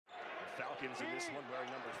Falcons in this one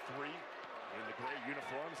wearing number 3 in the gray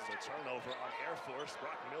uniforms. It's a turnover on Air Force.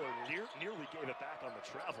 Brock Miller nearly gave it back on the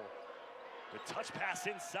travel. The touch pass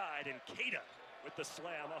inside, and Keita with the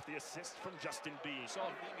slam off the assist from Justin B. Saw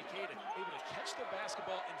Nimi Keita able to catch the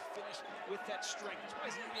basketball and finish with that strength. That's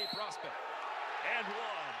why he's an NBA prospect. And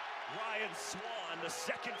one. Ryan Swan, the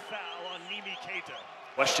second foul on Nimi Keita.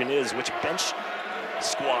 Question is, which bench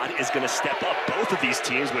squad is going to step up? Both of these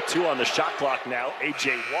teams with 2 on the shot clock now.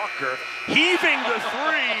 A.J. Walker heaving the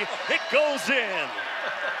 3. It goes in.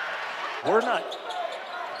 We're not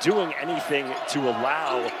doing anything to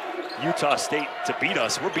allow Utah State to beat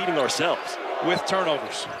us. We're beating ourselves. With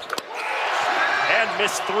turnovers. And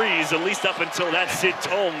missed 3s, at least up until that Sid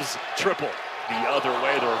Tomes triple. The other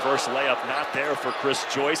way, the reverse layup not there for Chris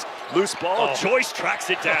Joyce. Loose ball, Joyce tracks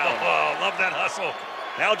it down. Oh, love that hustle.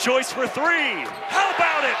 Now Joyce for 3. How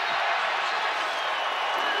about it?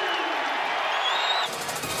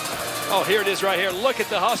 Oh, here it is right here. Look at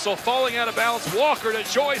the hustle, falling out of bounds. Walker to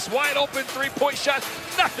Joyce, wide open 3-point shot.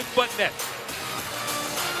 Nothing but net.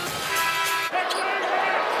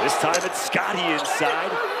 This time it's Scotty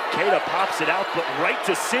inside. Keita pops it out, but right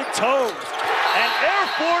to Sid Tomes. And Air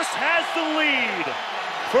Force has the lead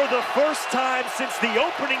for the first time since the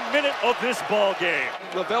opening minute of this ball game.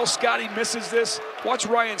 Lavelle Scotty misses this. Watch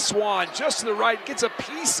Ryan Swan just to the right, gets a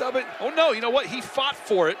piece of it. Oh no, you know what? He fought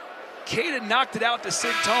for it. Keita knocked it out to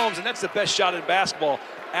Sid Tomes, and that's the best shot in basketball.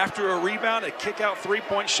 After a rebound, a kick-out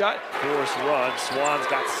 3-point shot. Force run. Swan's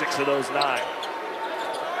got 6 of those 9.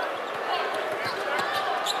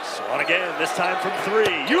 Swan again, this time from 3.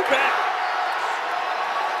 You bet.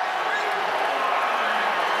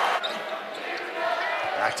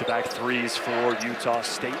 Back-to-back 3s for Utah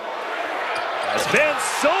State. As Van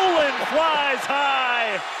Solen flies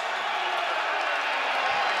high.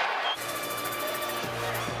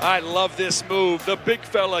 I love this move. The big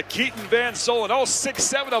fella, Keaton Van Solen, all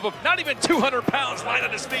 6'7" of them, not even 200 pounds, light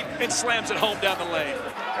on his feet, and slams it home down the lane.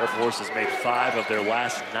 Air Force has made 5 of their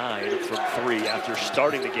last 9 from 3 after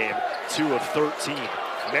starting the game 2 of 13.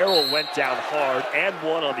 Merrill went down hard and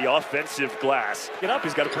won on the offensive glass. Get up,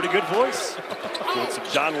 he's got a pretty good voice. Doing some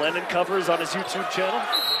John Lennon covers on his YouTube channel.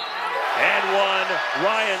 And one,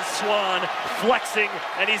 Ryan Swan flexing,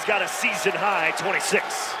 and he's got a season-high 26.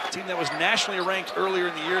 A team that was nationally ranked earlier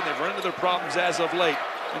in the year, and they've run into their problems as of late,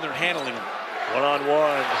 and they're handling them.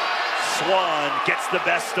 One-on-one, Swan gets the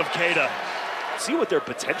best of Keita. See what their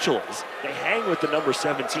potential is. They hang with the number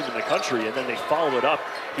 7 team in the country, and then they follow it up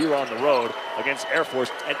here on the road against Air Force.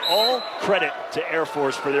 And all credit to Air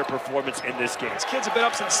Force for their performance in this game. These kids have been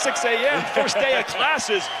up since 6 a.m., first day of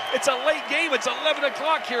classes. It's a late game. It's 11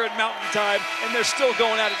 o'clock here at Mountain Time, and they're still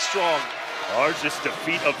going at it strong. Largest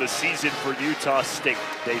defeat of the season for Utah State.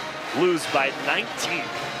 They lose by 19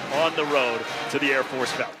 on the road to the Air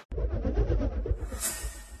Force Falcons.